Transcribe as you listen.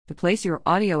To place your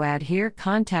audio ad here,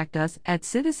 contact us at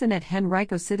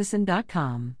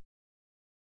citizen@henricocitizen.com.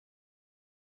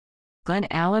 Glen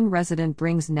Allen resident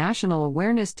brings national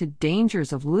awareness to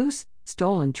dangers of loose,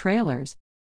 stolen trailers.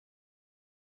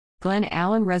 Glen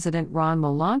Allen resident Ron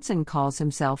Melanson calls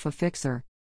himself a fixer.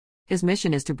 His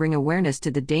mission is to bring awareness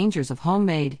to the dangers of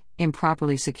homemade,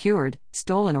 improperly secured,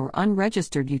 stolen or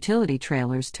unregistered utility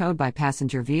trailers towed by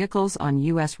passenger vehicles on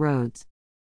U.S. roads.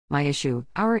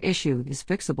 Our issue is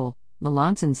fixable,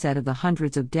 Melanson said of the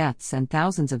hundreds of deaths and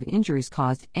thousands of injuries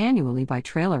caused annually by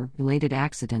trailer-related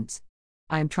accidents.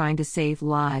 I am trying to save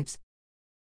lives.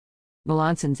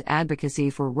 Melanson's advocacy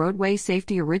for roadway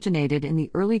safety originated in the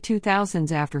early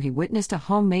 2000s after he witnessed a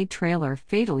homemade trailer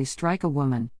fatally strike a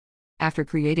woman. After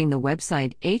creating the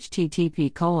website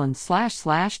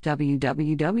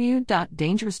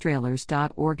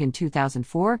http://www.dangeroustrailers.org in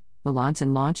 2004,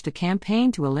 Melanson launched a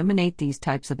campaign to eliminate these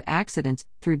types of accidents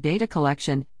through data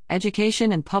collection,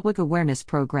 education and public awareness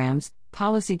programs,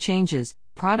 policy changes,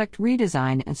 product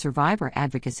redesign, and survivor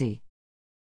advocacy.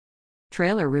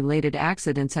 Trailer-related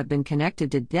accidents have been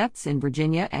connected to deaths in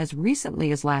Virginia as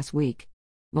recently as last week.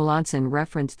 Melanson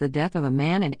referenced the death of a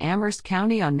man in Amherst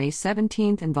County on May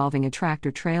 17 involving a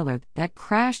tractor-trailer that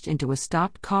crashed into a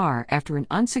stopped car after an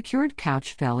unsecured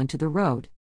couch fell into the road.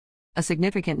 A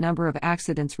significant number of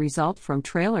accidents result from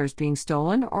trailers being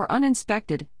stolen or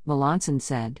uninspected, Melanson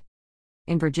said.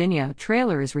 In Virginia, a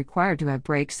trailer is required to have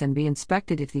brakes and be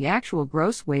inspected if the actual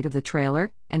gross weight of the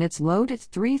trailer and its load is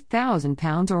 3,000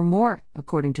 pounds or more,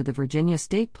 according to the Virginia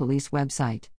State Police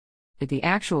website. If the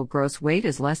actual gross weight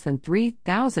is less than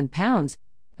 3,000 pounds,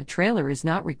 a trailer is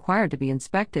not required to be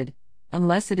inspected,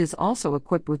 unless it is also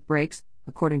equipped with brakes,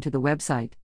 according to the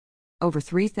website. Over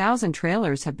 3,000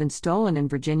 trailers have been stolen in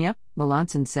Virginia,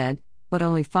 Melanson said, but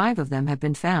only 5 of them have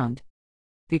been found.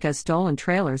 Because stolen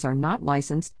trailers are not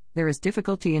licensed, there is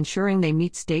difficulty ensuring they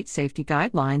meet state safety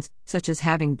guidelines, such as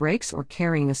having brakes or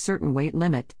carrying a certain weight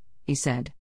limit, he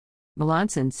said.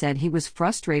 Melanson said he was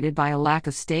frustrated by a lack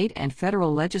of state and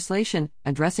federal legislation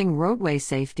addressing roadway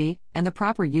safety and the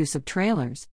proper use of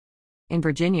trailers. In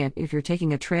Virginia, if you're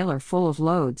taking a trailer full of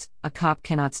loads, a cop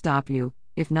cannot stop you,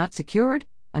 if not secured,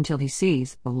 until he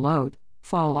sees the load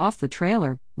fall off the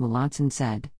trailer, Melanson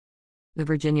said. The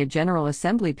Virginia General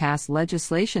Assembly passed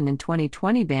legislation in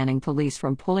 2020 banning police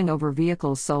from pulling over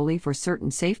vehicles solely for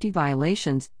certain safety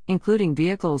violations, including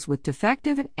vehicles with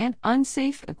defective and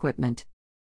unsafe equipment.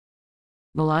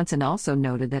 Melanson also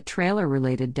noted that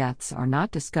trailer-related deaths are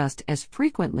not discussed as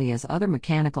frequently as other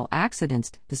mechanical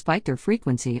accidents, despite their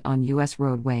frequency on U.S.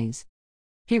 roadways.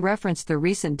 He referenced the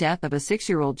recent death of a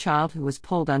 6-year-old child who was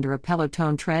pulled under a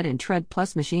Peloton Tread and Tread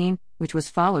Plus machine, which was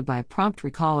followed by a prompt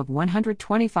recall of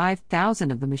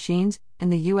 125,000 of the machines. In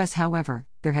the U.S., however,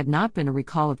 there had not been a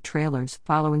recall of trailers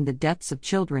following the deaths of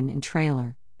children in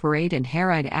trailer, parade, and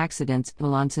hayride accidents,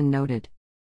 Melanson noted.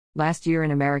 Last year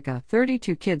in America,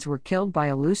 32 kids were killed by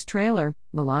a loose trailer,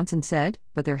 Melanson said,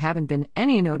 but there haven't been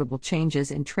any notable changes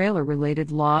in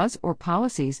trailer-related laws or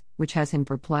policies, which has him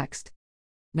perplexed.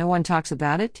 No one talks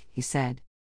about it, he said.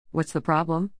 What's the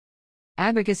problem?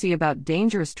 Advocacy about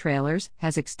dangerous trailers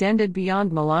has extended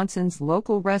beyond Melanson's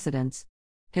local residents.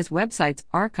 His website's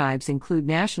archives include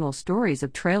national stories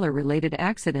of trailer-related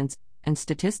accidents and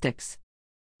statistics.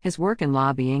 His work in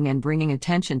lobbying and bringing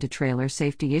attention to trailer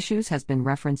safety issues has been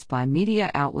referenced by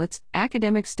media outlets,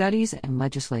 academic studies, and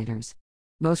legislators.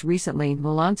 Most recently,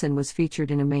 Melanson was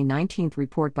featured in a May 19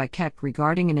 report by Keck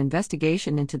regarding an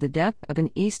investigation into the death of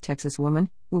an East Texas woman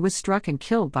who was struck and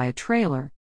killed by a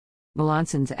trailer.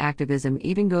 Melanson's activism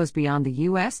even goes beyond the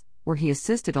U.S., where he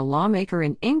assisted a lawmaker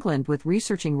in England with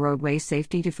researching roadway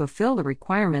safety to fulfill the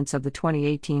requirements of the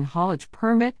 2018 Haulage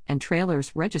Permit and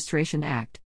Trailers Registration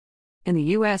Act. In the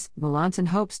U.S., Melanson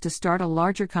hopes to start a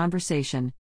larger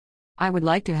conversation. I would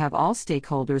like to have all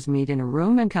stakeholders meet in a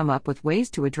room and come up with ways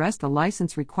to address the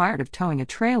license required of towing a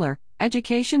trailer,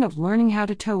 education of learning how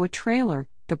to tow a trailer,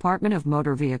 Department of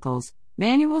Motor Vehicles,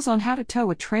 manuals on how to tow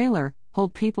a trailer,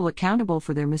 hold people accountable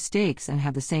for their mistakes, and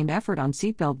have the same effort on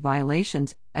seatbelt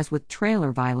violations as with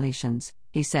trailer violations,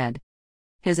 he said.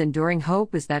 His enduring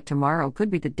hope is that tomorrow could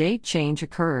be the date change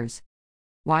occurs.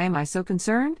 Why am I so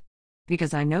concerned?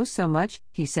 Because I know so much,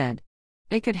 he said.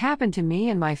 It could happen to me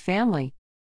and my family.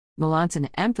 Melanson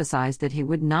emphasized that he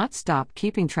would not stop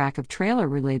keeping track of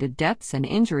trailer-related deaths and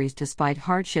injuries despite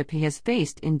hardship he has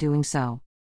faced in doing so.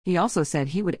 He also said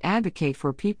he would advocate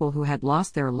for people who had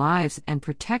lost their lives and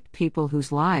protect people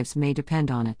whose lives may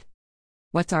depend on it.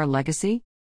 What's our legacy?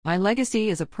 My legacy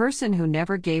is a person who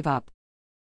never gave up.